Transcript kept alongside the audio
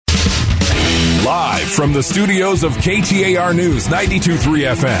Live from the studios of KTAR News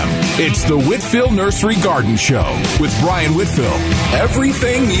 92.3 FM, it's the Whitfill Nursery Garden Show with Brian Whitfill.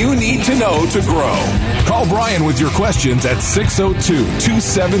 Everything you need to know to grow. Call Brian with your questions at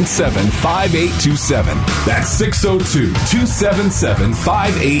 602-277-5827. That's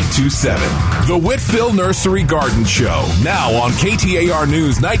 602-277-5827. The Whitfill Nursery Garden Show, now on KTAR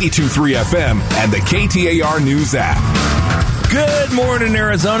News 92.3 FM and the KTAR News app. Good morning,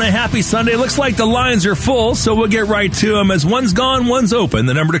 Arizona. Happy Sunday. Looks like the lines are full, so we'll get right to them. As one's gone, one's open.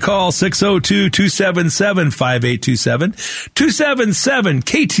 The number to call, 602-277-5827.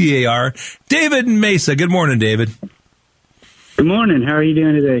 277-KTAR. David in Mesa. Good morning, David. Good morning. How are you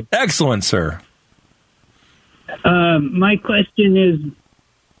doing today? Excellent, sir. My question is,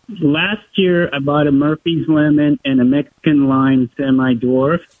 last year I bought a Murphy's Lemon and a Mexican Lime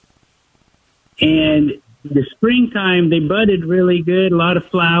semi-dwarf, and the springtime, they budded really good, a lot of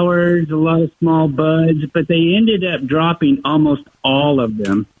flowers, a lot of small buds, but they ended up dropping almost all of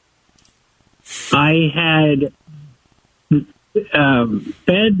them. I had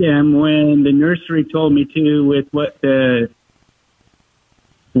fed them when the nursery told me to with what the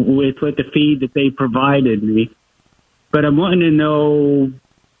feed that they provided me, but I'm wanting to know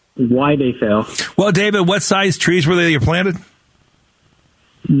why they fell. Well, David, what size trees were they you planted?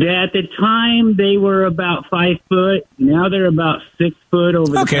 At the time, they were about 5 foot. Now they're about 6 foot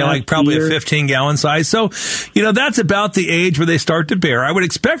over the past like probably year. A 15-gallon size. So, that's about the age where they start to bear. I would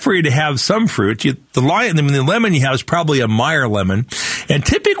expect for you to have some fruit. The lemon you have is probably a Meyer lemon, and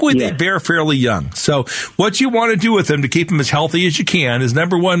typically they bear fairly young. So what you want to do with them to keep them as healthy as you can is,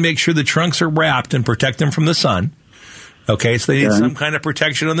 number one, make sure the trunks are wrapped and protect them from the sun. Okay, so they need some kind of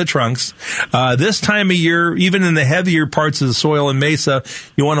protection on the trunks. This time of year, even in the heavier parts of the soil in Mesa,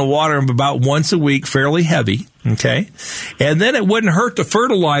 you want to water them about once a week, fairly heavy. Okay, and then it wouldn't hurt to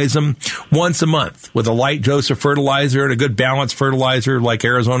fertilize them once a month with a light dose of fertilizer and a good balanced fertilizer like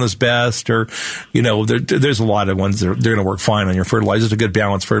Arizona's Best, or there's a lot of ones that they're going to work fine on your fertilizer. It's a good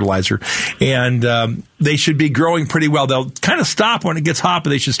balanced fertilizer, and they should be growing pretty well. They'll kind of stop when it gets hot, but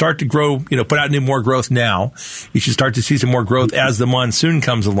they should start to grow. Put out more growth now. You should start to see some more growth as the monsoon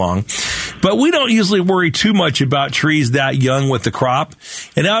comes along. But we don't usually worry too much about trees that young with the crop.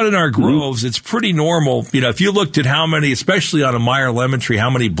 And out in our groves, it's pretty normal. If you looked at how many, especially on a Meyer lemon tree, how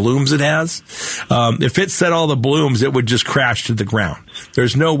many blooms it has, if it set all the blooms, it would just crash to the ground.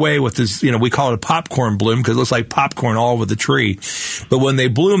 There's no way with this, we call it a popcorn bloom because it looks like popcorn all over the tree. But when they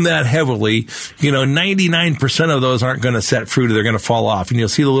bloom that heavily, 99% of those aren't going to set fruit, or they're going to fall off. And you'll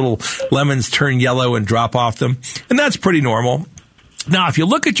see the little lemons turn yellow and drop off them. And that's pretty normal. Now, if you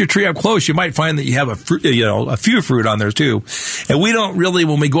look at your tree up close, you might find that you have a few fruit on there too. And we don't really,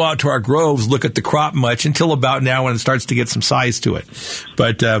 when we go out to our groves, look at the crop much until about now when it starts to get some size to it.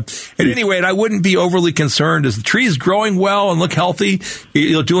 But at any rate, I wouldn't be overly concerned. As the tree is growing well and look healthy,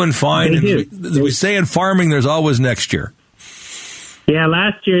 you're doing fine. And we say in farming, there's always next year. Yeah,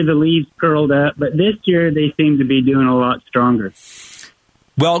 last year the leaves curled up, but this year they seem to be doing a lot stronger.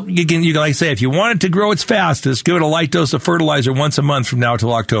 Well, you can like I say, if you want it to grow its fastest, give it a light dose of fertilizer once a month from now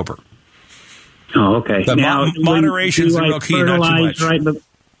till October. Oh, okay. But moderation is the real key, not too much.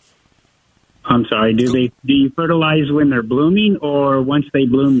 I'm sorry. Do you fertilize when they're blooming, or once they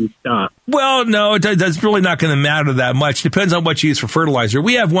bloom you stop? Well, no, that's really not going to matter that much. Depends on what you use for fertilizer.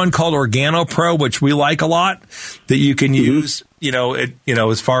 We have one called Organo Pro, which we like a lot, that you can use.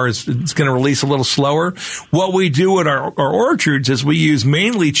 As far as it's going to release a little slower. What we do at our orchards is we use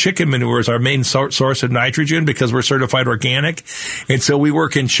mainly chicken manure as our main source of nitrogen because we're certified organic. And so we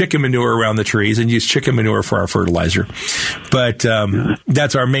work in chicken manure around the trees and use chicken manure for our fertilizer. But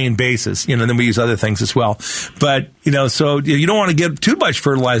that's our main basis. Then we use other things as well. But, so you don't want to give too much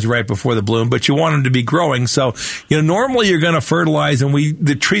fertilizer right before the bloom, but you want them to be growing. So, normally you're going to fertilize, and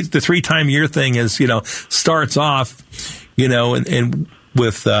the 3-time year thing is, starts off, and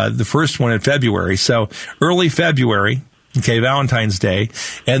with the first one in February. So early February, Valentine's Day,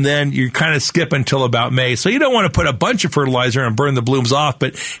 and then you kind of skip until about May. So you don't want to put a bunch of fertilizer and burn the blooms off,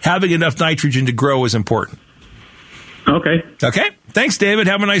 but having enough nitrogen to grow is important. Okay. Thanks, David.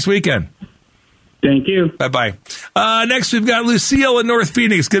 Have a nice weekend. Thank you. Bye-bye. Next, we've got Lucille in North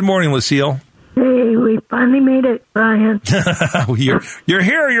Phoenix. Good morning, Lucille. Hey, we finally made it, Brian. You're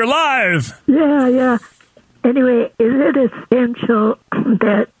here. You're live. Yeah. Anyway, is it essential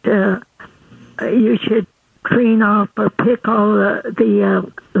that you should clean off or pick all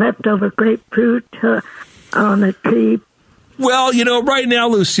the leftover grapefruit on a tree? Well, right now,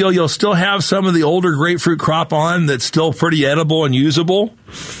 Lucille, you'll still have some of the older grapefruit crop on that's still pretty edible and usable.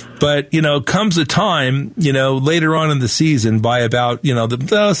 But, comes a time, later on in the season by about,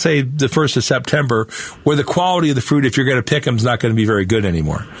 let's say the 1st of September, where the quality of the fruit, if you're going to pick them, is not going to be very good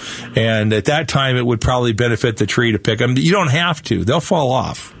anymore. And at that time, it would probably benefit the tree to pick them. You don't have to. They'll fall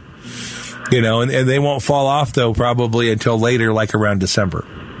off. And they won't fall off, though, probably until later, like around December.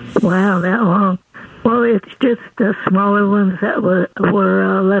 Wow, that long. Well, it's just the smaller ones that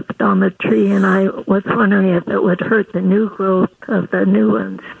were left on the tree, and I was wondering if it would hurt the new growth of the new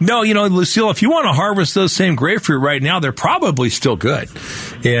ones. No, Lucille, if you want to harvest those same grapefruit right now, they're probably still good.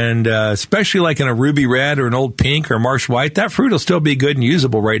 And especially like in a ruby red or an old pink or marsh white, that fruit will still be good and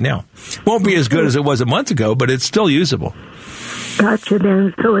usable right now. Won't be as good as it was a month ago, but it's still usable. Gotcha,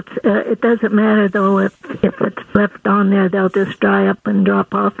 then. So it doesn't matter, though, if it's left on there, they'll just dry up and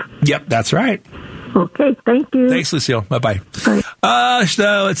drop off? Yep, that's right. Okay, thank you. Thanks, Lucille. Bye-bye. Bye.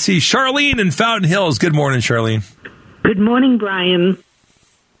 Let's see. Charlene in Fountain Hills. Good morning, Charlene. Good morning, Brian.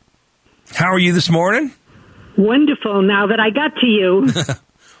 How are you this morning? Wonderful, now that I got to you.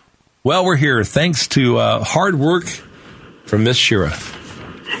 Well, we're here thanks to hard work from Miss Shira.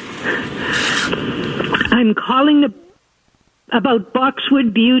 I'm calling about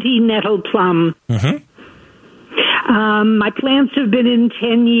Boxwood Beauty Nettle Plum. Mm-hmm. My plants have been in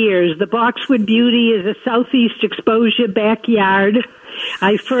 10 years. The Boxwood Beauty is a southeast exposure backyard.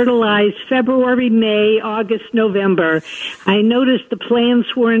 I fertilize February, May, August, November. I noticed the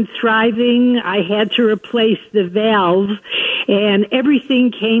plants weren't thriving. I had to replace the valve, and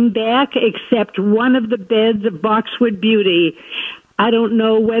everything came back except one of the beds of Boxwood Beauty. I don't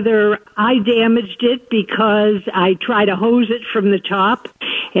know whether I damaged it because I tried to hose it from the top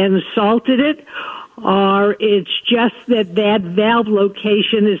and salted it, or it's just that valve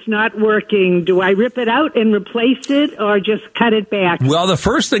location is not working. Do I rip it out and replace it, or just cut it back? Well, the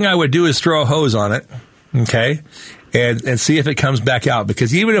first thing I would do is throw a hose on it, okay, and see if it comes back out.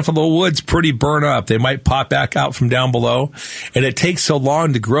 Because even if the wood's pretty burnt up, they might pop back out from down below. And it takes so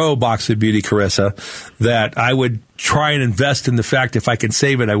long to grow Boxwood Beauty, Carissa, that I would try and invest in the fact if I can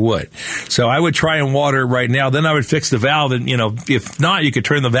save it, I would. So I would try and water it right now. Then I would fix the valve. And, if not, you could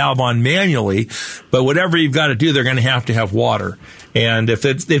turn the valve on manually. But whatever you've got to do, they're going to have water. And if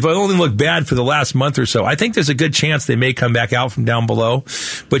it only looked bad for the last month or so, I think there's a good chance they may come back out from down below.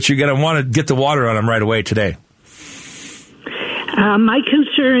 But you're going to want to get the water on them right away today. My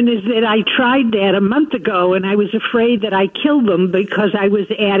concern is that I tried that a month ago, and I was afraid that I killed them because I was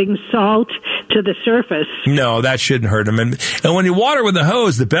adding salt to the surface. No, that shouldn't hurt them. And when you water with a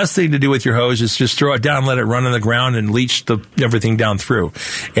hose, the best thing to do with your hose is just throw it down, let it run on the ground, and leach everything down through.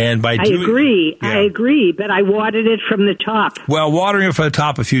 And I agree, but I watered it from the top. Well, watering it from the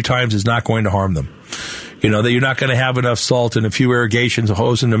top a few times is not going to harm them. That you're not going to have enough salt and a few irrigations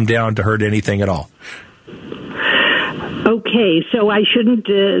hosing them down to hurt anything at all. Okay, so I shouldn't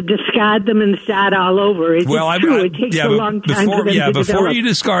discard them and start all over. It's true. It takes a long time for them to develop. Before you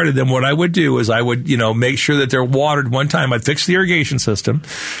discarded them, what I would do is I would, make sure that they're watered one time. I'd fix the irrigation system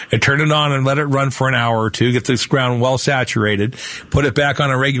and turn it on and let it run for an hour or two, get this ground well saturated, put it back on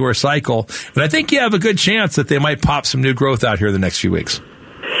a regular cycle. And I think you have a good chance that they might pop some new growth out here the next few weeks.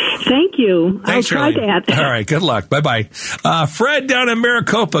 Thank you. Thanks, I'll try Shirley. that. All right, good luck. Bye-bye. Fred down in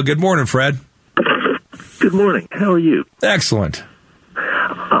Maricopa. Good morning, Fred. Good morning. How are you? Excellent.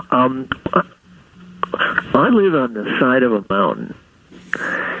 I live on the side of a mountain.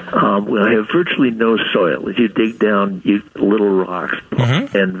 I have virtually no soil. As you dig down, little rocks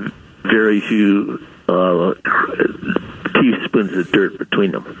and very few teaspoons of dirt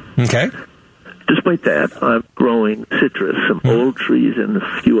between them. Okay. Despite that, I'm growing citrus, some old trees, and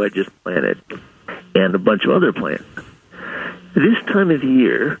a few I just planted, and a bunch of other plants. This time of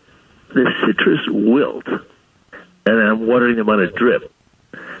year, the citrus wilt, and I'm watering them on a drip.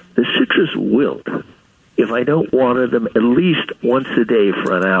 The citrus wilt if I don't water them at least once a day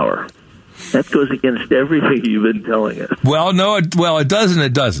for an hour. That goes against everything you've been telling us. Well, no, it does and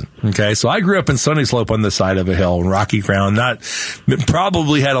it doesn't. Okay, so I grew up in Sunny Slope on the side of a hill and rocky ground.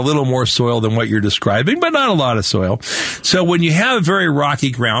 Probably had a little more soil than what you're describing, but not a lot of soil. So when you have very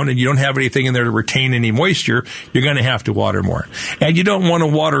rocky ground and you don't have anything in there to retain any moisture, you're going to have to water more. And you don't want to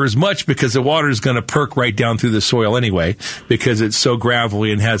water as much because the water is going to perk right down through the soil anyway because it's so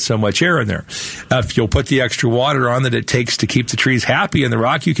gravelly and has so much air in there. If you'll put the extra water on that it takes to keep the trees happy in the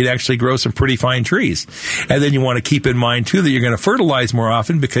rock, you can actually grow some some pretty fine trees. And then you want to keep in mind, too, that you're going to fertilize more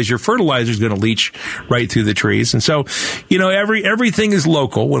often because your fertilizer is going to leach right through the trees. And so, everything is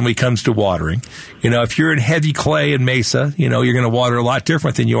local when it comes to watering. If you're in heavy clay and mesa, you're going to water a lot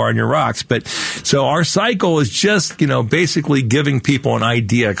different than you are in your rocks. But so our cycle is just, basically giving people an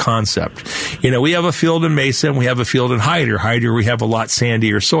idea, concept. We have a field in mesa and we have a field in Hyder. Hyder, we have a lot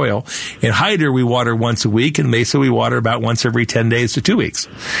sandier soil. In Hyder, we water once a week. In mesa, we water about once every 10 days to 2 weeks.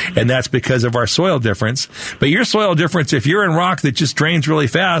 And that's because of our soil difference. But your soil difference, if you're in rock that just drains really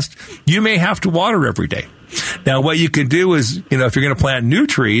fast, you may have to water every day. Now, what you can do is, if you're going to plant new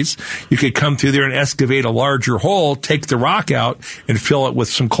trees, you could come through there and excavate a larger hole, take the rock out and fill it with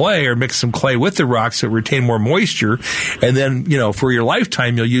some clay or mix some clay with the rock so it retain more moisture. And then, for your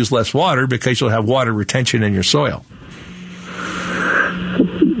lifetime, you'll use less water because you'll have water retention in your soil.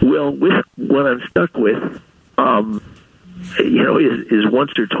 Well, with what I'm stuck with, is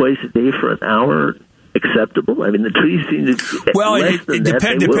once or twice a day for an hour acceptable? I mean, the trees seem to... Well,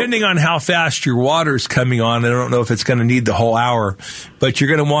 depending on how fast your water's coming on, I don't know if it's going to need the whole hour, but you're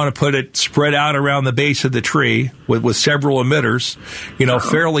going to want to put it spread out around the base of the tree with several emitters,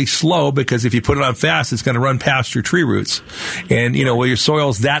 fairly slow, because if you put it on fast, it's going to run past your tree roots. And, when your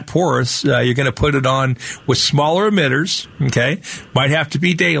soil's that porous, you're going to put it on with smaller emitters, okay? Might have to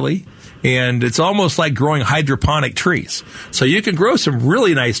be daily. And it's almost like growing hydroponic trees. So you can grow some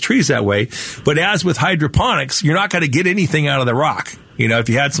really nice trees that way. But as with hydroponics, you're not going to get anything out of the rock. If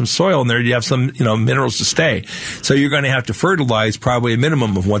you had some soil in there, you have some, minerals to stay. So you're going to have to fertilize probably a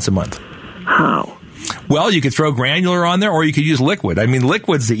minimum of once a month. How? Well, you could throw granular on there or you could use liquid. I mean,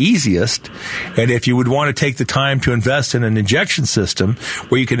 liquid's the easiest. And if you would want to take the time to invest in an injection system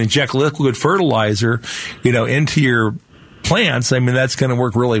where you can inject liquid fertilizer, into your plants, I mean, that's going to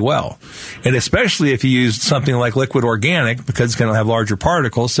work really well. And especially if you use something like liquid organic, because it's going to have larger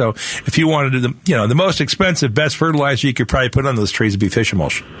particles. So if you wanted to, the most expensive, best fertilizer you could probably put on those trees would be fish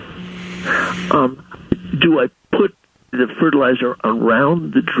emulsion. Do I put the fertilizer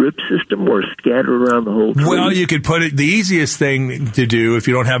around the drip system or scattered around the whole tree? Well, you could put it, the easiest thing to do if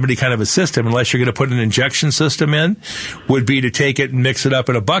you don't have any kind of a system, unless you're going to put an injection system in, would be to take it and mix it up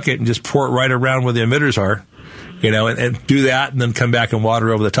in a bucket and just pour it right around where the emitters are. And do that and then come back and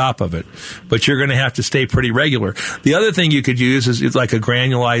water over the top of it. But you're going to have to stay pretty regular. The other thing you could use is like a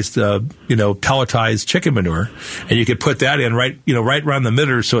granulized, pelletized chicken manure. And you could put that in right around the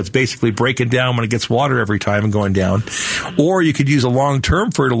emitter, so it's basically breaking down when it gets water every time and going down. Or you could use a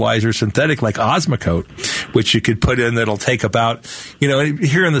long-term fertilizer, synthetic, like Osmocote, which you could put in that'll take about,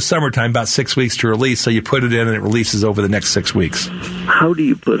 here in the summertime, about 6 weeks to release. So you put it in and it releases over the next 6 weeks. How do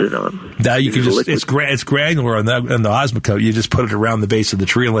you put it on? Now you can it's granular on and the Osmocote, you just put it around the base of the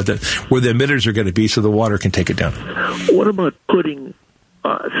tree and let it where the emitters are going to be, so the water can take it down. What about putting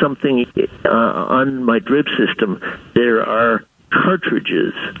something on my drip system? There are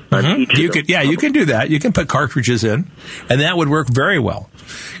cartridges on each of them. You can do that. You can put cartridges in, and that would work very well.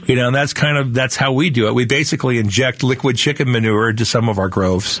 And that's how we do it. We basically inject liquid chicken manure into some of our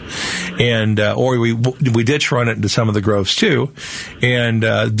groves, and or we ditch run it into some of the groves too, and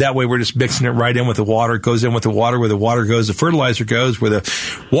that way we're just mixing it right in with the water. It goes in with the water. Where the water goes, the fertilizer goes. Where the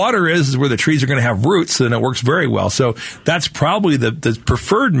water is where the trees are going to have roots, and it works very well. So that's probably the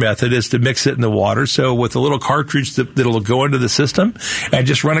preferred method, is to mix it in the water. So with a little cartridge that'll go into the system, and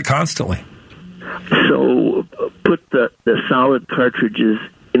just run it constantly. So put the solid cartridges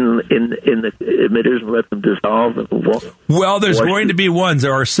in the emitters and let them dissolve? Well, there's going to be ones.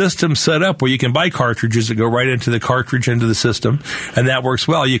 There are systems set up where you can buy cartridges that go right into the cartridge into the system, and that works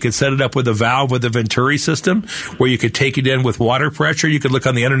well. You can set it up with a valve with a Venturi system where you could take it in with water pressure. You could look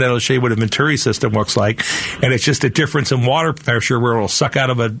on the internet, it'll show you what a Venturi system looks like, and it's just a difference in water pressure where it'll suck out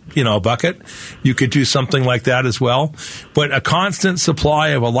of a bucket. You could do something like that as well. But a constant supply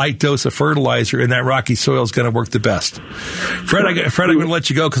of a light dose of fertilizer in that rocky soil is going to work the best. Fred, I'm going to let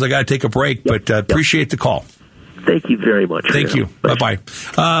you go because I got to take a break, but appreciate the call. Thank you very much. Thank you. Bye-bye.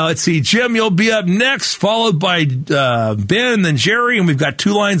 Let's see. Jim, you'll be up next, followed by Ben, then Jerry, and we've got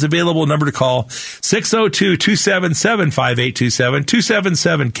two lines available. Number to call, 602-277-5827,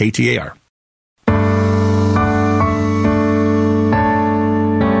 277-KTAR.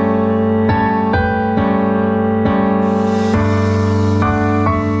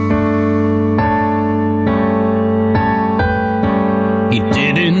 He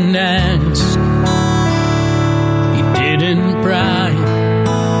didn't ask, he didn't pry,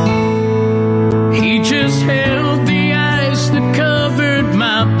 he just held the ice that covered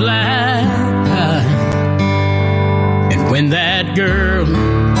my black eye. And when that girl,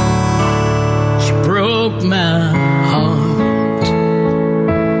 she broke my heart,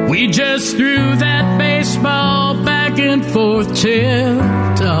 We just threw that baseball back and forth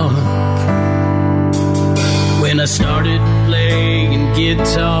tip-top. When I started playing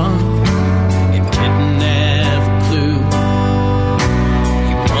guitar and didn't have a clue,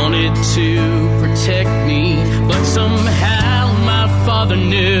 he wanted to protect me, but somehow my father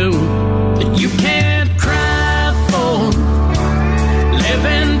knew that you can't cry for, live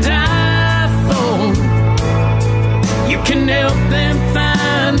and die for. You can help them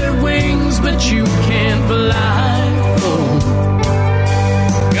find their wings, but you can't fly for.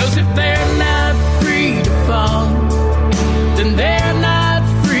 'Cause if they're not free to fall, then they're not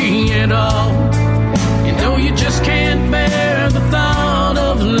free at all. You know you just can't bear the thought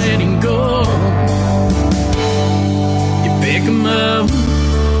of letting go. You pick them up,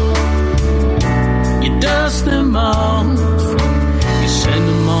 you dust them off, you send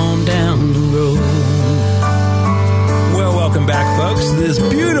them on down the road. Well, welcome back, folks, to this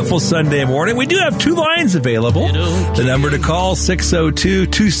beautiful Sunday morning. We do have two lines available. The number to call,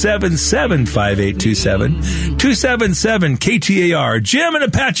 602-277-5827, 277-KTAR. Jim in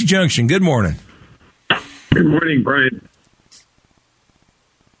Apache Junction, good morning. Good morning, Brian.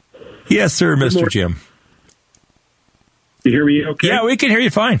 Yes, sir, Mr. Jim. You hear me okay? Yeah, we can hear you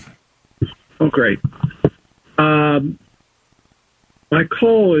fine. Oh, great. My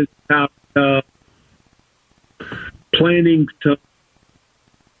call is about planting some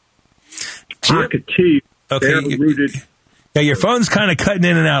cockatiels. Okay. They're rooted. Yeah, your phone's kind of cutting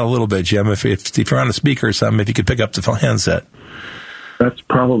in and out a little bit, Jim. If you're on a speaker or something, if you could pick up the handset. That's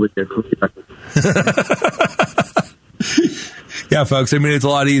probably it. Yeah, folks, I mean, it's a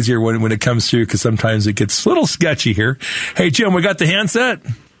lot easier when it comes through because sometimes it gets a little sketchy here. Hey, Jim, we got the handset?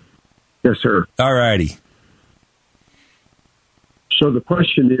 Yes, sir. All righty. So the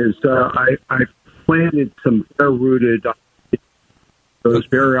question is, I planted some bare-rooted, those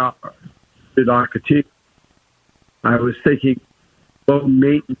bare-rooted cockatiels. I was thinking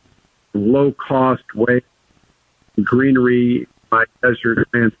low-maintenance, low-cost way, greenery, my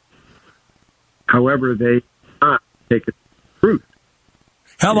desert plants. However, they not take it fruit.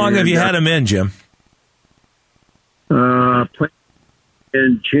 How long have you had them in, Jim? Planted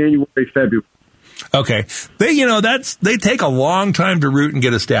in January, February. Okay. They take a long time to root and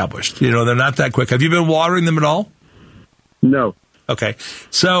get established. They're not that quick. Have you been watering them at all? No. Okay.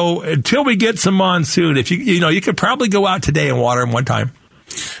 So until we get some monsoon, if you could probably go out today and water them one time.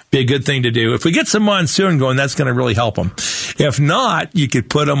 Be a good thing to do. If we get some monsoon going, that's going to really help them. If not, you could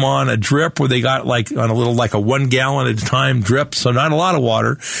put them on a drip where they got like a 1 gallon at a time drip. So not a lot of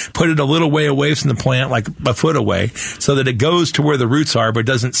water. Put it a little way away from the plant, like a foot away, so that it goes to where the roots are, but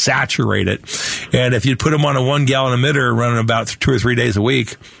doesn't saturate it. And if you put them on a 1 gallon emitter running about 2 or 3 days a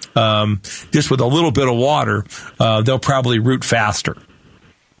week, just with a little bit of water, they'll probably root faster.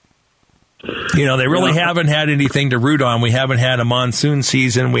 They really haven't had anything to root on. We haven't had a monsoon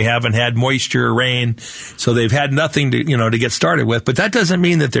season. We haven't had moisture or rain. So they've had nothing to get started with. But that doesn't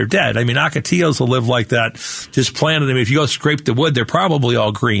mean that they're dead. I mean, ocotillos will live like that. Just planted them. If you go scrape the wood, they're probably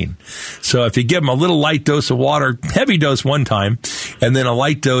all green. So if you give them a little light dose of water, heavy dose one time, and then a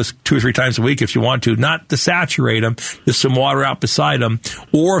light dose 2 or 3 times a week if you want to, not to saturate them, just some water out beside them.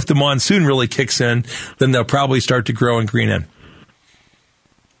 Or if the monsoon really kicks in, then they'll probably start to grow and green in.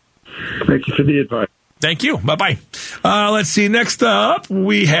 Thank you for the advice. Thank you. Bye-bye. Let's see. Next up,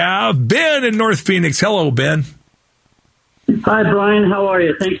 we have Ben in North Phoenix. Hello, Ben. Hi, Brian. How are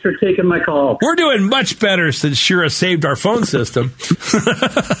you? Thanks for taking my call. We're doing much better since Shira saved our phone system.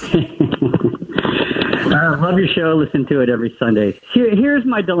 I love your show. Listen to it every Sunday. Here's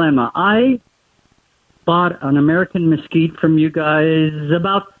my dilemma. I bought an American mesquite from you guys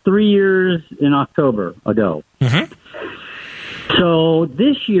about 3 years in October ago. Mm-hmm. So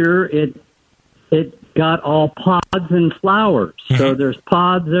this year it got all pods and flowers. Mm-hmm. So there's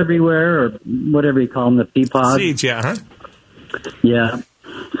pods everywhere, or whatever you call them, the pea pods. Seeds, yeah. Huh? Yeah.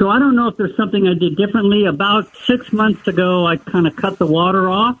 So I don't know if there's something I did differently. About 6 months ago, I kind of cut the water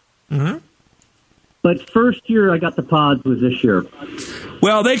off. Mm-hmm. But first year I got the pods was this year.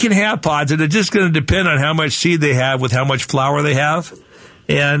 Well, they can have pods, and it's just going to depend on how much seed they have with how much flower they have.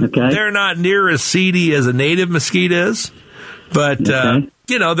 And they're not near as seedy as a native mesquite is. But,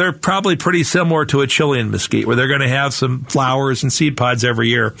 they're probably pretty similar to a Chilean mesquite, where they're going to have some flowers and seed pods every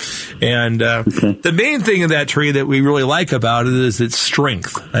year. And the main thing of that tree that we really like about it is its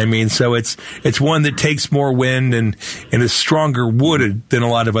strength. I mean, so it's one that takes more wind and is stronger wooded than a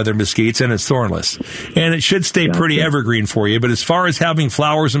lot of other mesquites, and it's thornless. And it should stay pretty evergreen for you. But as far as having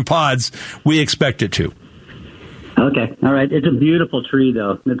flowers and pods, we expect it to. Okay. All right. It's a beautiful tree,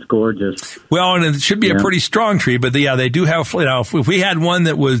 though. It's gorgeous. Well, and it should be a pretty strong tree, but yeah, they do have, if we had one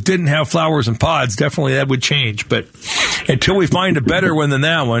that didn't have flowers and pods, definitely that would change. But until we find a better one than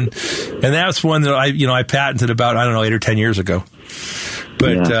that one, and that's one that I patented about, 8 or 10 years ago.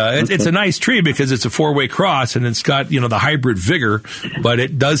 But it's a nice tree because it's a 4-way cross and it's got, the hybrid vigor, but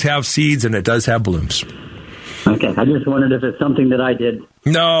it does have seeds and it does have blooms. Okay. I just wondered if it's something that I did.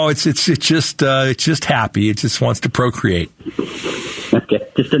 No, it's just happy. It just wants to procreate. Okay.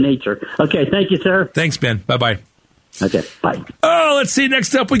 Just a nature. Okay. Thank you, sir. Thanks, Ben. Bye-bye. Okay. Bye. Oh, let's see.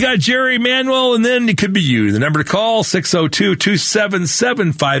 Next up, we got Jerry Manuel, and then it could be you. The number to call,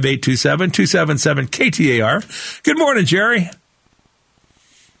 602-277-5827, 277-KTAR. Good morning, Jerry.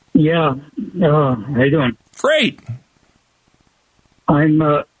 Yeah. How you doing? Great. I'm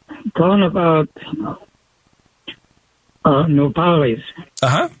calling about nopales.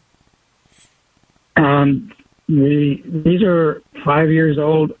 Uh-huh. These are 5 years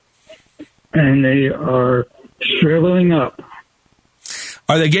old, and they are shriveling up.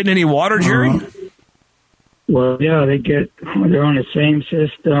 Are they getting any water, Jerry? Well, yeah, they're on the same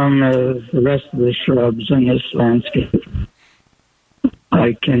system as the rest of the shrubs in this landscape.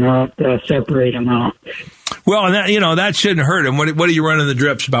 I cannot separate them out. Well, and that shouldn't hurt them. What are you running the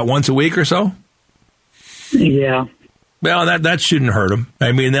drips, about once a week or so? Yeah. Well, that shouldn't hurt them.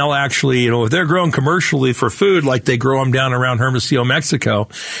 I mean, they'll actually, if they're grown commercially for food, like they grow them down around Hermosillo, Mexico,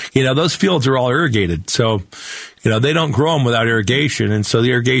 those fields are all irrigated. So, they don't grow them without irrigation. And so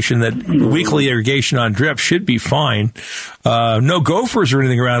the weekly irrigation on drip should be fine. No gophers or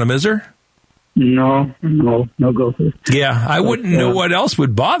anything around them, is there? No gophers. Yeah, I wouldn't know what else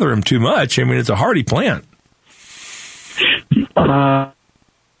would bother them too much. I mean, it's a hardy plant.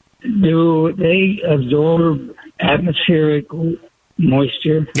 Do they absorb atmospheric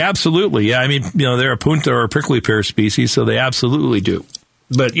moisture? Absolutely, yeah. I mean, they're a punta or a prickly pear species, so they absolutely do.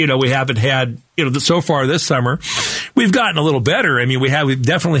 But, we haven't had, so far this summer, we've gotten a little better. I mean, we've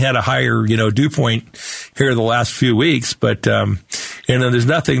definitely had a higher, dew point here the last few weeks, but, there's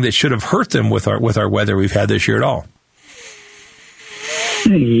nothing that should have hurt them with our weather we've had this year at all.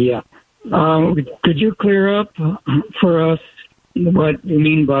 Yeah. Could you clear up for us what you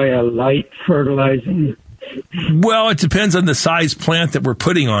mean by a light fertilizing? Well, it depends on the size plant that we're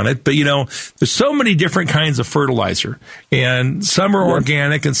putting on it. But, there's so many different kinds of fertilizer. And some are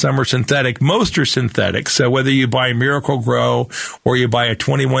organic and some are synthetic. Most are synthetic. So whether you buy Miracle Grow or you buy a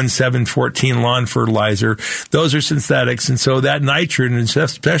 21-7-14 lawn fertilizer, those are synthetics. And so that nitrogen,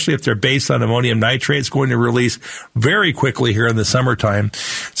 especially if they're based on ammonium nitrate, is going to release very quickly here in the summertime.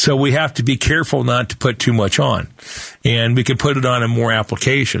 So we have to be careful not to put too much on. And we can put it on in more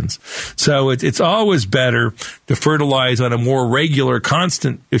applications. So it's always better to fertilize on a more regular,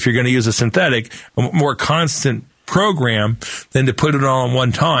 constant, if you're going to use a synthetic, a more constant program than to put it all in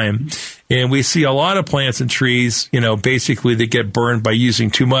one time. And we see a lot of plants and trees, basically that get burned by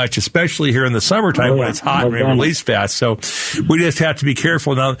using too much, especially here in the summertime when it's hot and they release fast. So we just have to be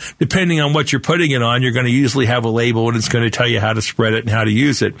careful. Now, depending on what you're putting it on, you're going to usually have a label and it's going to tell you how to spread it and how to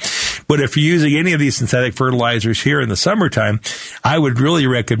use it. But if you're using any of these synthetic fertilizers here in the summertime, I would really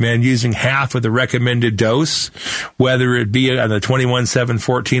recommend using half of the recommended dose, whether it be on the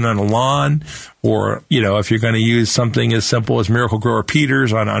 21-7-14 on a lawn, or, if you're going to use something as simple as Miracle Grower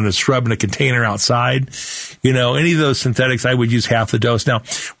Peters on a shrub in a container outside, any of those synthetics, I would use half the dose. Now,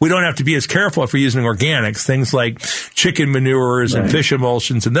 we don't have to be as careful if we're using organics. Things like chicken manures and fish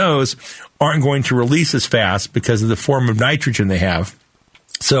emulsions and those aren't going to release as fast because of the form of nitrogen they have.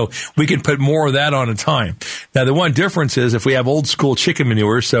 So we can put more of that on a time. Now, the one difference is if we have old school chicken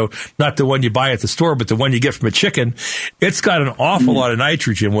manure, so not the one you buy at the store, but the one you get from a chicken, it's got an awful lot of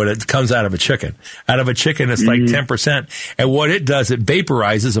nitrogen when it comes out of a chicken. Out of a chicken, it's like 10%. And what it does, it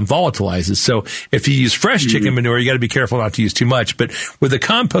vaporizes and volatilizes. So if you use fresh chicken manure, you got to be careful not to use too much. But with the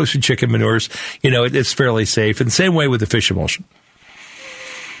composted chicken manures, it's fairly safe. And the same way with the fish emulsion.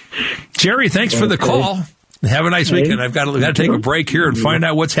 Jerry, thanks for the call. Have a nice weekend. I've got to take a break here and find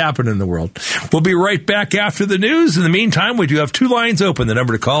out what's happening in the world. We'll be right back after the news. In the meantime, we do have two lines open. The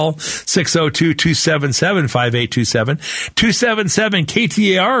number to call, 602-277-5827,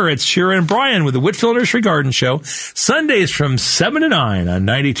 277-KTAR. It's Shira and Brian with the Whitfill Nursery Garden Show. Sundays from 7 to 9 on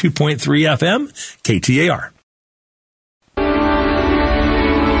 92.3 FM, KTAR.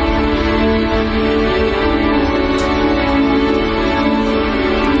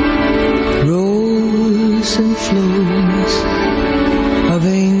 And flows of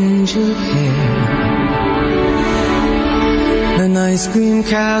angel hair and ice cream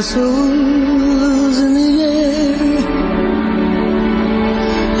castles in the air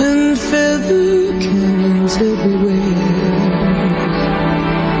and feather canyons everywhere.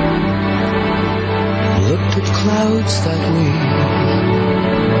 clouds that way.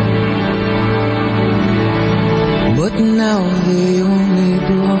 But now they only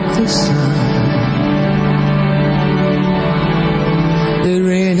block the sun. They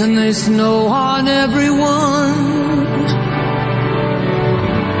rain and they snow on everyone.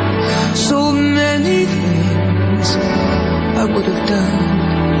 So many things I would have done,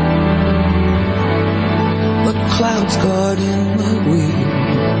 but clouds got in my way.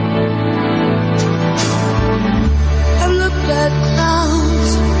 I've looked at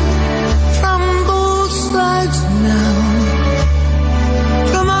clouds from both sides now,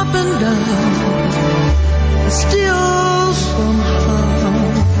 from up and down, and still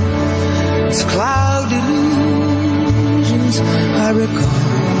somehow it's cloud illusions I recall.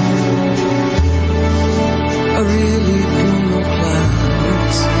 I really don't know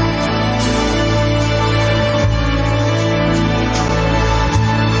clouds.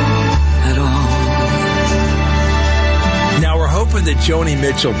 At all. Now we're hoping that Joni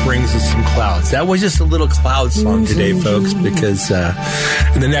Mitchell brings us some clouds. That was just a little cloud song today, folks, because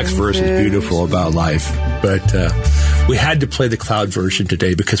and the next verse is beautiful about life. But we had to play the cloud version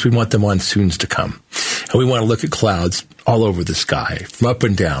today because we want the monsoons to come. And we want to look at clouds all over the sky, from up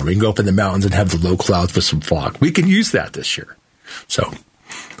and down. We can go up in the mountains and have the low clouds with some fog. We can use that this year. So,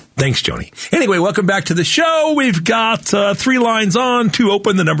 thanks, Joni. Anyway, welcome back to the show. We've got 3 lines on, 2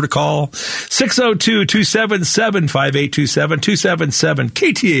 open, the number to call, 602-277-5827,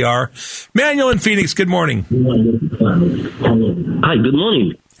 277-KTAR. Manuel in Phoenix, good morning. Hi, good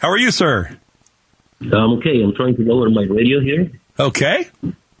morning. How are you, sir? I'm okay. I'm trying to lower my radio here. Okay.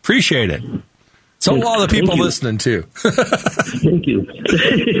 Appreciate it. So a lot of people listening, too. Thank you.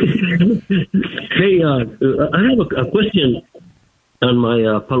 Hey, I have a question on my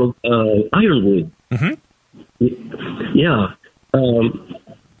ironwood. Mm-hmm. Yeah.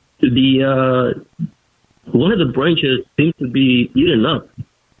 One of the branches seems to be eaten up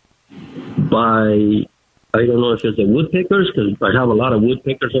by, I don't know if it's the woodpeckers, because I have a lot of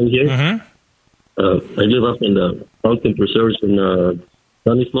woodpeckers on here. Mm-hmm. I live up in the mountain preserves in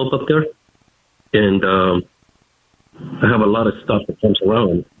Sunny Slope up there. And I have a lot of stuff that comes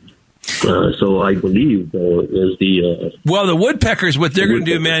around. So I believe is the... well, the woodpeckers, what they're going to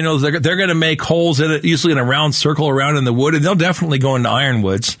do, Manuel, is they're going to make holes in it, usually in a round circle around in the wood, and they'll definitely go into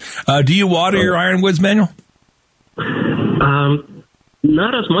ironwoods. Do you water your ironwoods, Manuel?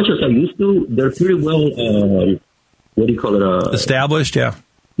 Not as much as I used to. They're pretty well, what do you call it? Established, yeah.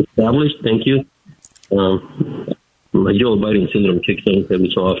 Established, thank you. My Joe Biden syndrome kicks in every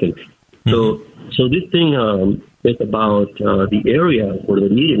so often. Mm-hmm. So this thing is about the area where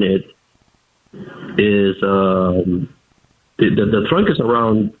they're eating it is the trunk is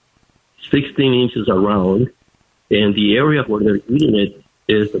around 16 inches around, and the area where they're eating it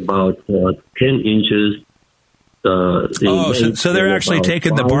is about 10 inches. So they're actually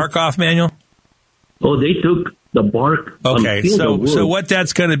taking the bark off, Manuel? Oh, they took the bark. Okay, so what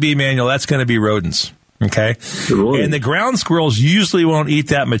that's going to be, Manuel, that's going to be rodents. Okay. And the ground squirrels usually won't eat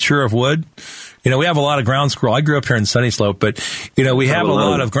that mature of wood. You know, we have a lot of ground squirrel. I grew up here in Sunny Slope, but, you know, we have a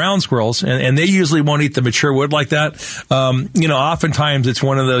lot of ground squirrels, and they usually won't eat the mature wood like that. You know, oftentimes it's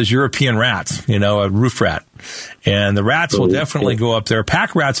one of those European rats, you know, a roof rat. And the rats will definitely go up there.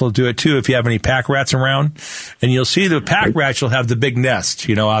 Pack rats will do it, too, if you have any pack rats around. And you'll see the pack rats will have the big nest,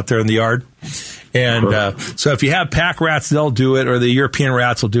 you know, out there in the yard. And so if you have pack rats, they'll do it, or the European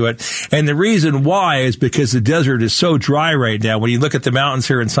rats will do it. And the reason why is because the desert is so dry right now. When you look at the mountains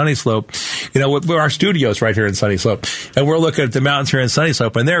here in Sunny Slope, you know, our studio's right here in Sunny Slope, and we're looking at the mountains here in Sunny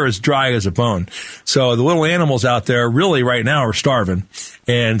Slope, and they're as dry as a bone. So the little animals out there really right now are starving.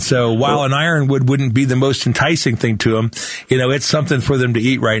 And so while an ironwood wouldn't be the most enticing thing to them, you know, it's something for them to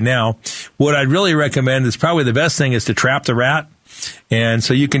eat right now. What I'd really recommend is probably the best thing is to trap the rat. And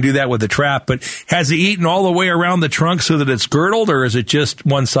so you can do that with a trap. But has it eaten all the way around the trunk so that it's girdled, or is it just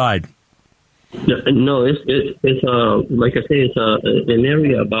one side? No, it's like I say, it's an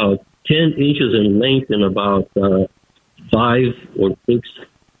area about 10 inches in length and about 5 or 6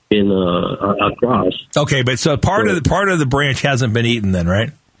 in across. Okay, but so part of the branch hasn't been eaten then,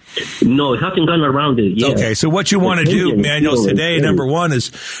 right? No, it hasn't gone around it yet. Okay, so what you want to do, Manuel, today, number one, is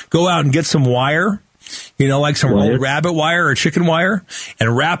go out and get some wire. You know, like some old rabbit wire or chicken wire,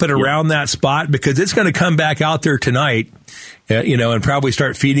 and wrap it around that spot, because it's going to come back out there tonight, you know, and probably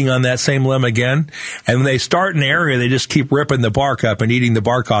start feeding on that same limb again. And when they start an area, they just keep ripping the bark up and eating the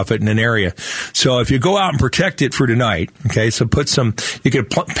bark off it in an area. So if you go out and protect it for tonight, okay, so you could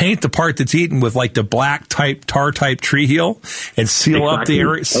paint the part that's eaten with like the black type, tar type tree heel and seal up the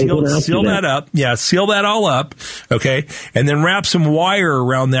area, seal that up. Yeah, seal that all up, okay, and then wrap some wire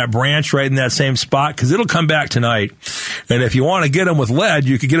around that branch right in that same spot, because it'll come back tonight. And if you want to get them with lead,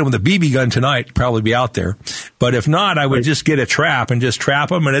 you could get them with a BB gun tonight, probably be out there. But if not, I would just get a trap and just trap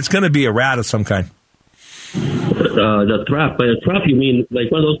them, and it's going to be a rat of some kind. The trap. By a trap, you mean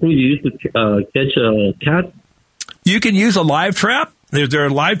like one of those things you use to catch a cat? You can use a live trap. There are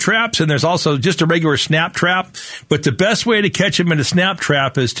live traps, and there's also just a regular snap trap. But the best way to catch them in a snap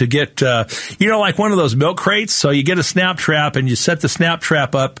trap is to get, like one of those milk crates. So you get a snap trap, and you set the snap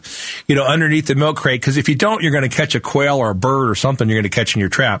trap up, underneath the milk crate. Because if you don't, you're going to catch a quail or a bird or something you're going to catch in your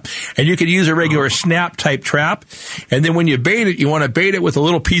trap. And you can use a regular snap-type trap. And then when you bait it, you want to bait it with a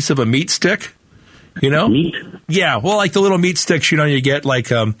little piece of a meat stick. Meat? Yeah, well, like the little meat sticks, you get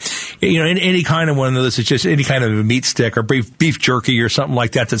like, any kind of one of those. It's just any kind of a meat stick or beef jerky or something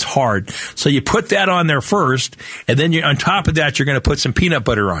like that that's hard. So you put that on there first, and then on top of that, you're going to put some peanut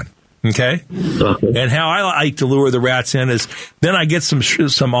butter on. Okay? And how I like to lure the rats in is then I get some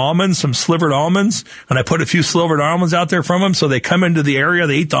almonds, some slivered almonds, and I put a few slivered almonds out there from them. So they come into the area,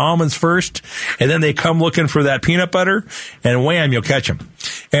 they eat the almonds first, and then they come looking for that peanut butter, and wham, you'll catch them.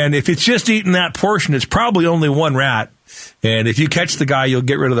 And if it's just eating that portion, it's probably only one rat. And if you catch the guy, you'll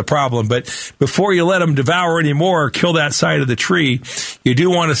get rid of the problem. But before you let them devour any more or kill that side of the tree, you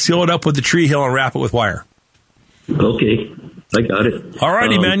do want to seal it up with the tree hill and wrap it with wire. Okay. I got it. All right,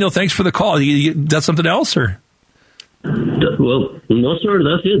 Emmanuel, thanhanks for the call. You got something else, or? Well, no, sir.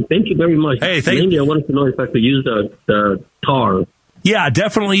 That's it. Thank you very much. Hey, Mainly, I wanted to know if I could use the tar. Yeah,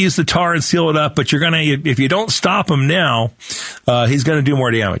 definitely use the tar and seal it up. But if you don't stop him now, he's going to do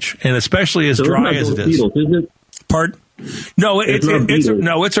more damage, and especially as dry as it is. Beetles, isn't it? Pardon? No,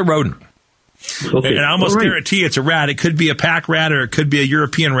 it's a rodent. Okay. And I almost guarantee it's a rat. It could be a pack rat or it could be a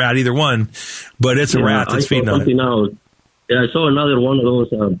European rat, either one. But it's a rat that's feeding on it. Now. Yeah, I saw another one of those,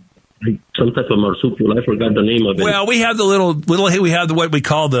 some type of marsupial. I forgot the name of it. Well, we have we have what we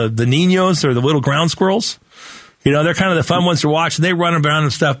call the niños, or the little ground squirrels. They're kind of the fun ones to watch. They run around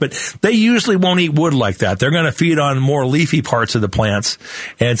and stuff, but they usually won't eat wood like that. They're going to feed on more leafy parts of the plants.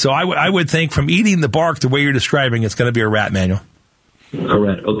 And so I would think from eating the bark the way you're describing, it's going to be a rat, Manuel. A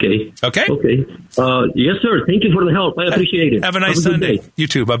rat, okay. Okay? Okay. Yes, sir. Thank you for the help. I appreciate it. Have a nice Sunday. Day. You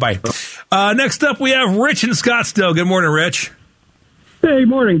too. Bye-bye. Next up, we have Rich in Scottsdale. Good morning, Rich. Hey,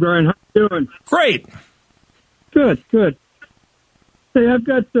 morning, Brian. How you doing? Great. Good. Hey, I've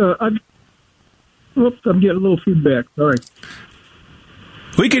got, I'm getting a little feedback. Sorry.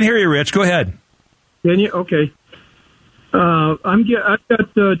 We can hear you, Rich. Go ahead. Can you? Okay. I've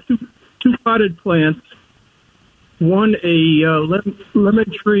got two potted plants. One a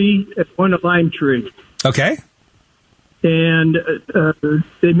lemon tree and one a lime tree. Okay. And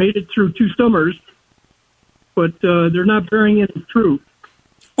they made it through 2 summers, but they're not bearing any fruit.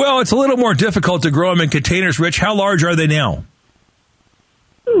 Well, it's a little more difficult to grow them in containers, Rich. How large are they now?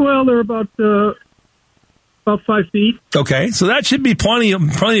 Well, they're about 5 feet. Okay, so that should be plenty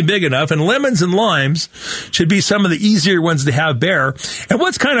big enough. And lemons and limes should be some of the easier ones to have bare. And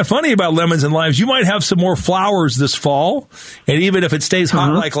what's kind of funny about lemons and limes, you might have some more flowers this fall. And even if it stays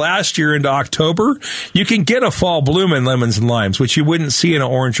hot like last year into October, you can get a fall bloom in lemons and limes, which you wouldn't see in an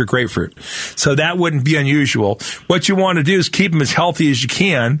orange or grapefruit. So that wouldn't be unusual. What you want to do is keep them as healthy as you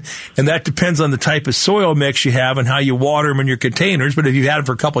can. And that depends on the type of soil mix you have and how you water them in your containers. But if you've had them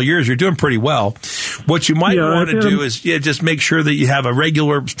for a couple of years, you're doing pretty well. What you might want to do is just make sure that you have a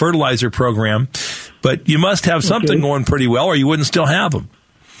regular fertilizer program, but you must have something going pretty well, or you wouldn't still have them.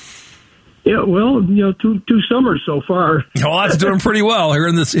 Yeah, well, 2 summers so far. Well, that's doing pretty well here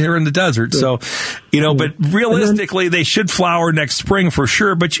in the desert. So, but realistically, they should flower next spring for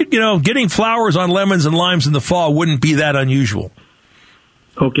sure. But getting flowers on lemons and limes in the fall wouldn't be that unusual.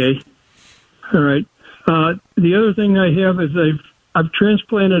 Okay, all right. The other thing I have is I've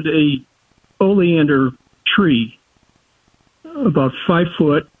transplanted a oleander tree about 5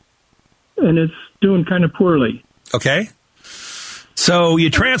 foot, and it's doing kind of poorly. Okay. So you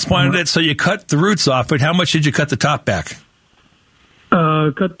transplanted it, so you cut the roots off, but how much did you cut the top back?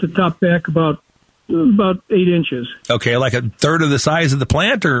 Cut the top back about 8 inches. Okay, like a third of the size of the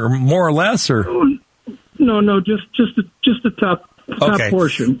plant, or more or less, or? No, just the top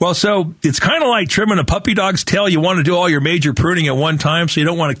portion. Well, so it's kind of like trimming a puppy dog's tail. You want to do all your major pruning at one time, so you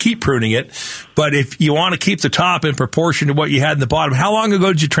don't want to keep pruning it. But if you want to keep the top in proportion to what you had in the bottom, how long ago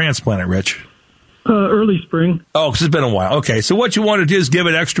did you transplant it, Rich? Early spring. Oh, because it's been a while. Okay, so what you want to do is give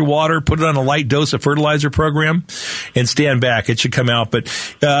it extra water, put it on a light dose of fertilizer program, and stand back. It should come out. But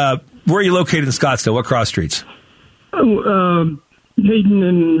where are you located in Scottsdale? What cross streets? Hayden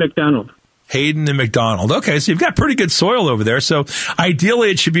and McDonald. Hayden, and McDonald. Okay, so you've got pretty good soil over there. So ideally,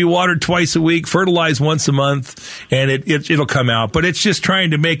 it should be watered twice a week, fertilized once a month, and it'll come out. But it's just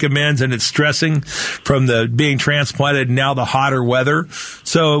trying to make amends, and it's stressing from the being transplanted and now the hotter weather.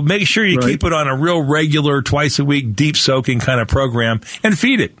 So make sure you keep it on a real regular, twice a week, deep soaking kind of program, and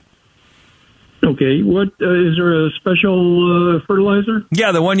feed it. Okay. What is there a special fertilizer?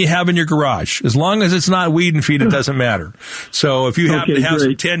 Yeah, the one you have in your garage. As long as it's not weed and feed, it doesn't matter. So if you happen to have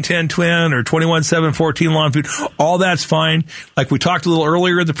some 10-10 twin or 21-7-14 lawn food, all that's fine. Like we talked a little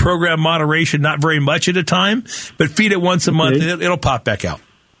earlier in the program, moderation, not very much at a time, but feed it once a month, and it'll pop back out.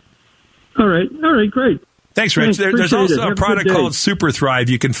 All right, great. Thanks, Rich. There's also a product called Super Thrive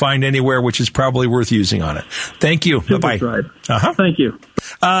you can find anywhere, which is probably worth using on it. Thank you. Bye-bye. Thank you.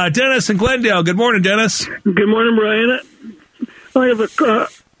 Dennis in Glendale. Good morning, Dennis. Good morning, Brian. I have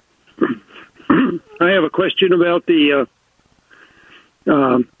a question about the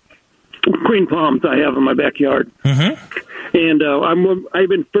queen palms I have in my backyard. Mm-hmm. And I've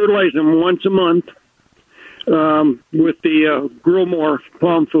been fertilizing them once a month with the Grow More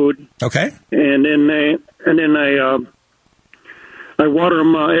palm food. Okay. And then I water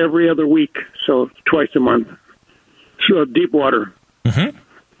them every other week, so twice a month. So deep water. Mm-hmm.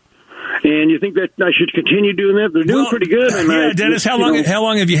 And you think that I should continue doing that? They're doing pretty good. And Dennis, how long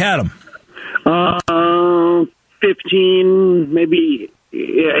have you had them? 15, maybe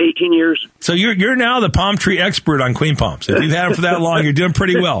 18 years. So you're now the palm tree expert on queen palms. If you've had them for that long, you're doing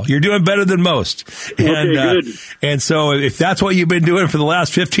pretty well. You're doing better than most. And, good. And so if that's what you've been doing for the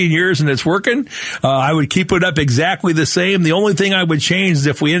last 15 years and it's working, I would keep it up exactly the same. The only thing I would change is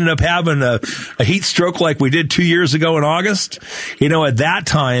if we ended up having a heat stroke like we did 2 years ago in August, at that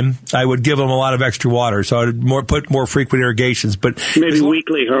time, I would give them a lot of extra water. So I would put more frequent irrigations. But maybe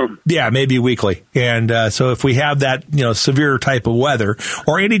weekly, huh? Yeah, maybe weekly. And so if we have that, severe type of weather,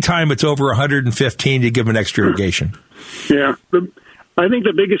 or any time it's over 115, you give them an extra irrigation. Yeah. I think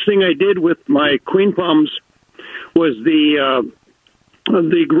the biggest thing I did with my queen palms was the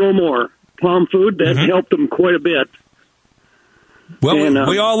Grow More palm food. That helped them quite a bit. Well,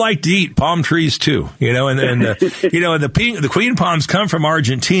 we all like to eat palm trees too, and the queen palms come from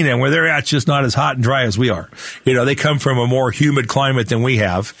Argentina, and where they're at, just not as hot and dry as we are. They come from a more humid climate than we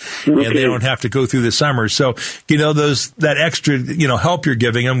have, and they don't have to go through the summer. So, that extra, help you're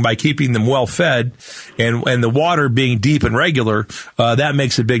giving them by keeping them well fed, and the water being deep and regular, that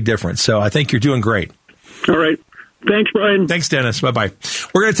makes a big difference. So I think you're doing great. All right. Thanks, Brian. Thanks, Dennis. Bye-bye.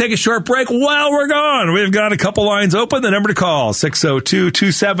 We're going to take a short break. While we're gone, we've got a couple lines open. The number to call,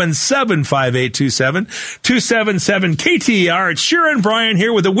 602-277-5827, 277-KTER. It's Sharon Brian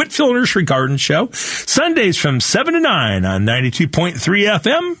here with the Whitfill Nursery Garden Show. Sundays from 7 to 9 on 92.3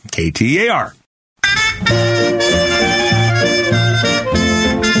 FM, KTER.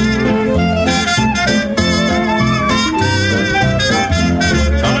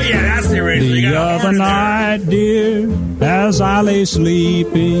 The other night, dear, as I lay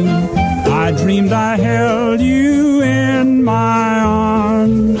sleeping, I dreamed I held you in my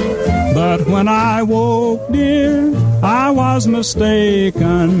arms. But when I woke, dear, I was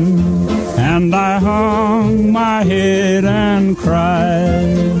mistaken, and I hung my head and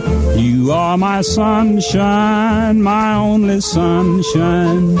cried. You are my sunshine, my only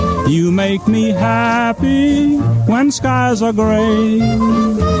sunshine. You make me happy when skies are gray.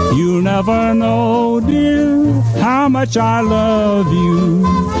 You'll never know, dear, how much I love you.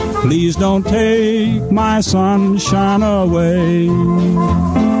 Please don't take my sunshine away.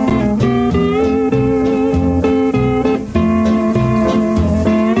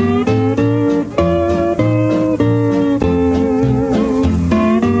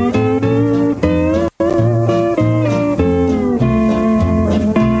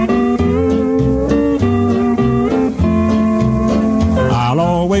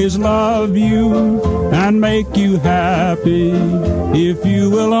 Love you and make you happy if you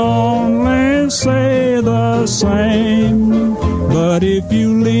will only say the same. But if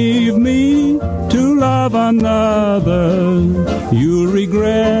you leave me to love another, you'll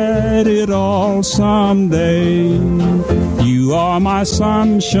regret it all someday. You are my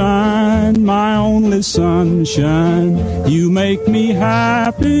sunshine, my only sunshine. You make me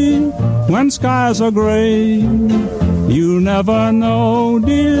happy when skies are gray. You'll never know,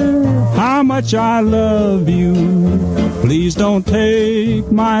 dear, how much I love you. Please don't take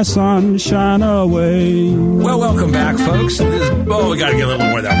my sunshine away. Well, welcome back, folks. We got to get a little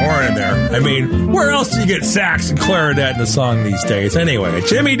more of that horn in there. I mean, where else do you get sax and clarinet in a song these days? Anyway,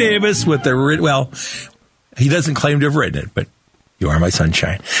 Jimmy Davis with he doesn't claim to have written it, but you are my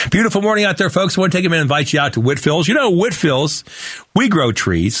sunshine. Beautiful morning out there, folks. I want to take a minute and invite you out to Whitfill's. Whitfill's, we grow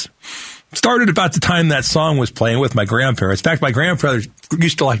trees. Started about the time that song was playing with my grandparents. In fact, my grandfather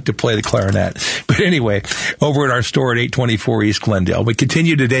used to like to play the clarinet. But anyway, over at our store at 824 East Glendale, we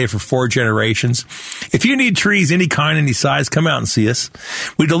continue today for 4 generations. If you need trees, any kind, any size, come out and see us.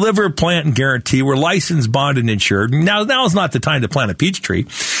 We deliver, plant, and guarantee. We're licensed, bonded, and insured. Now is not the time to plant a peach tree.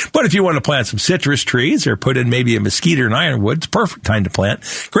 But if you want to plant some citrus trees or put in maybe a mesquite or an ironwood, it's a perfect time to plant.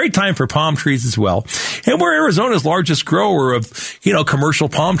 Great time for palm trees as well. And we're Arizona's largest grower of, commercial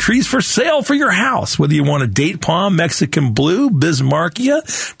palm trees for sale for your house. Whether you want a date palm, Mexican blue,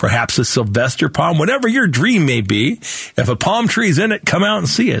 Bismarckia, perhaps a Sylvester palm, whatever your dream may be. If a palm tree's in it, come out and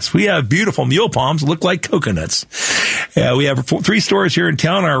see us. We have beautiful mule palms that look like coconuts. We have 3 stores here in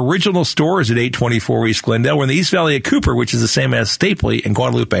town. Our original store is at 824 East Glendale. We're in the East Valley of Cooper, which is the same as Stapley in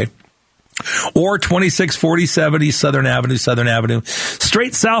Guadalupe. Or 2647 East Southern Avenue,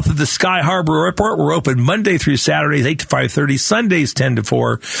 straight south of the Sky Harbor Airport. We're open Monday through Saturdays, 8 to 5:30, Sundays 10 to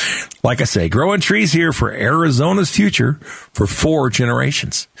 4. Like I say, growing trees here for Arizona's future for 4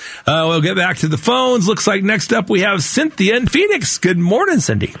 generations. We'll get back to the phones. Looks like next up we have Cynthia in Phoenix. Good morning,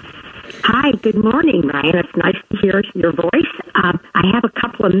 Cindy. Hi, good morning, Ryan. It's nice to hear your voice. I have a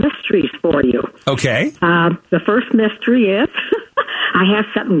couple of mysteries for you. Okay. The first mystery is I have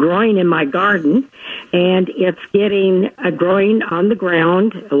something growing in my garden, and it's getting growing on the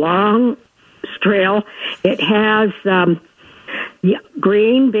ground, a long trail. It has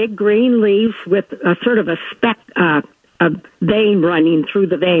big green leaves with a sort of a vein running through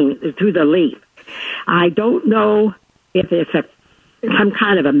the leaf. I don't know if it's some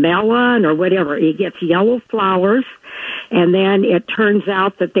kind of a melon or whatever. It gets yellow flowers, and then it turns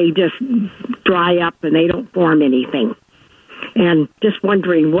out that they just dry up and they don't form anything. And just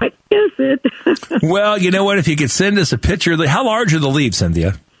wondering, what is it? Well, you know what? If you could send us a picture. How large are the leaves,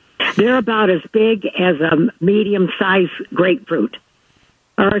 Cynthia? They're about as big as a medium-sized grapefruit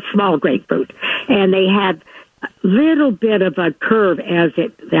or a small grapefruit. And they have a little bit of a curve down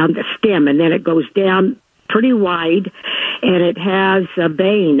the stem, and then it goes down pretty wide, and it has a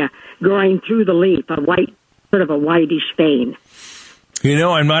vein growing through the leaf, sort of a whitish vein.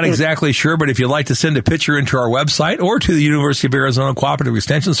 I'm not exactly sure, but if you'd like to send a picture into our website or to the University of Arizona Cooperative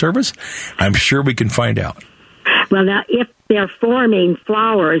Extension Service, I'm sure we can find out. Well, now, if they're forming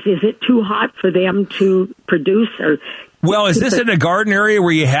flowers, is it too hot for them to produce? Well, is this in a garden area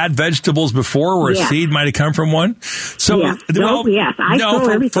where you had vegetables before, where a seed might have come from one? So, yes. I throw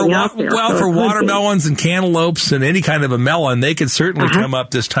everything out there. Well, for watermelons and cantaloupes and any kind of a melon, they could certainly come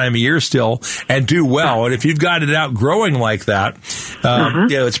up this time of year still and do well. And if you've got it out growing like that,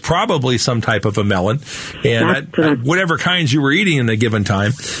 it's probably some type of a melon, and whatever kinds you were eating in a given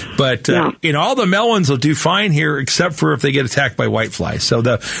time. But all the melons will do fine here, except for if they get attacked by whiteflies. So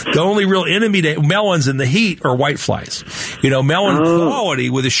the only real enemy to melons in the heat are whiteflies. Melon quality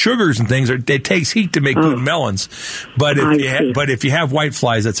with the sugars and things, it takes heat to make good melons. But if you have white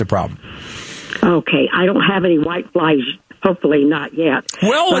flies, that's a problem. Okay, I don't have any white flies. Hopefully not yet.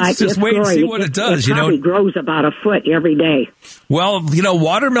 Well, let's just wait and see what it does. It probably grows about a foot every day. Well,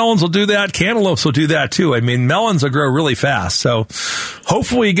 watermelons will do that. Cantaloupes will do that too. I mean, melons will grow really fast. So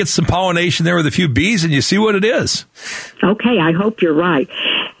hopefully you get some pollination there with a few bees and you see what it is. Okay, I hope you're right.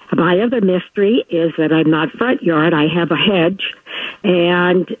 My other mystery is that in my front yard, I have a hedge,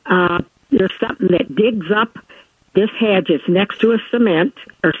 and there's something that digs up. This hedge is next to a cement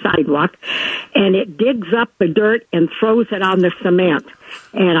or sidewalk, and it digs up the dirt and throws it on the cement.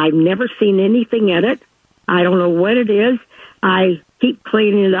 And I've never seen anything in it. I don't know what it is. I keep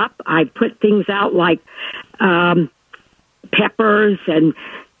cleaning it up. I put things out like peppers and,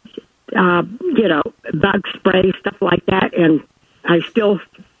 bug spray, stuff like that, and I still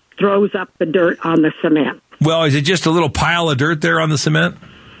throws up the dirt on the cement. Well, is it just a little pile of dirt there on the cement?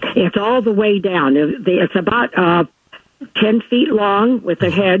 It's all the way down. It's about 10 feet long with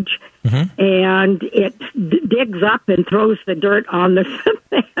a hedge, and it digs up and throws the dirt on the cement.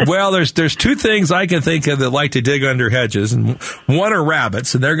 Well, there's 2 things I can think of that like to dig under hedges, and one are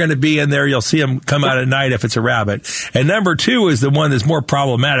rabbits, and they're going to be in there. You'll see them come out at night if it's a rabbit. And number 2 is the one that's more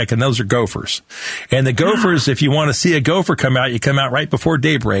problematic, and those are gophers. And the gophers, if you want to see a gopher come out, you come out right before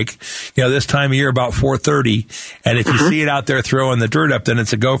daybreak, this time of year about 4:30, and if you see it out there throwing the dirt up, then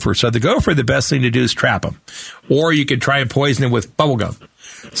it's a gopher. So the gopher, the best thing to do is trap them, or you could try and poison it with bubble gum.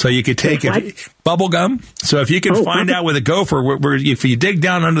 So you could take Bubble gum. So if you can find out with a gopher, where if you dig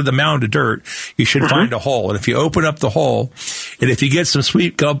down under the mound of dirt, you should find a hole. And if you open up the hole, and if you get some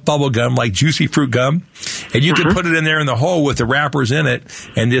sweet bubble gum, like juicy fruit gum, and you can put it in there in the hole with the wrappers in it,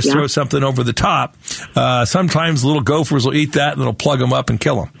 and just throw something over the top, sometimes little gophers will eat that, and it'll plug them up and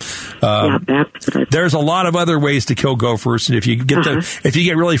kill them. There's a lot of other ways to kill gophers. And if you get if you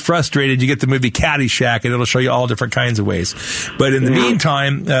get really frustrated, you get the movie Caddyshack, and it'll show you all different kinds of ways. But in the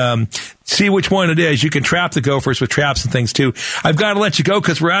meantime, see which one it is. You can trap the gophers with traps and things, too. I've got to let you go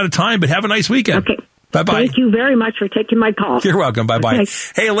because we're out of time, but have a nice weekend. Okay. Bye-bye. Thank you very much for taking my call. You're welcome. Bye-bye. Okay.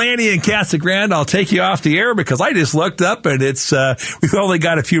 Hey, Lanny and Casa Grande, I'll take you off the air because I just looked up and it's we've only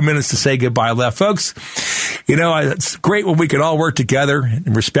got a few minutes to say goodbye left. Folks, you know, it's great when we can all work together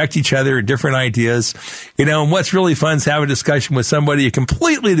and respect each other and different ideas. You know, and what's really fun is have a discussion with somebody you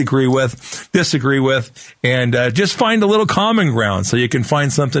completely disagree with, and just find a little common ground so you can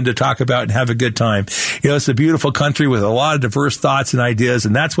find something to talk about and have a good time. You know, it's a beautiful country with a lot of diverse thoughts and ideas,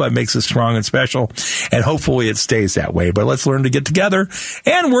 and that's what makes us strong and special. And hopefully it stays that way. But let's learn to get together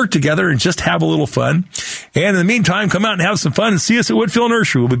and work together and just have a little fun. And in the meantime, come out and have some fun and see us at Whitfill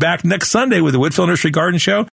Nursery. We'll be back next Sunday with the Whitfill Nursery Garden Show.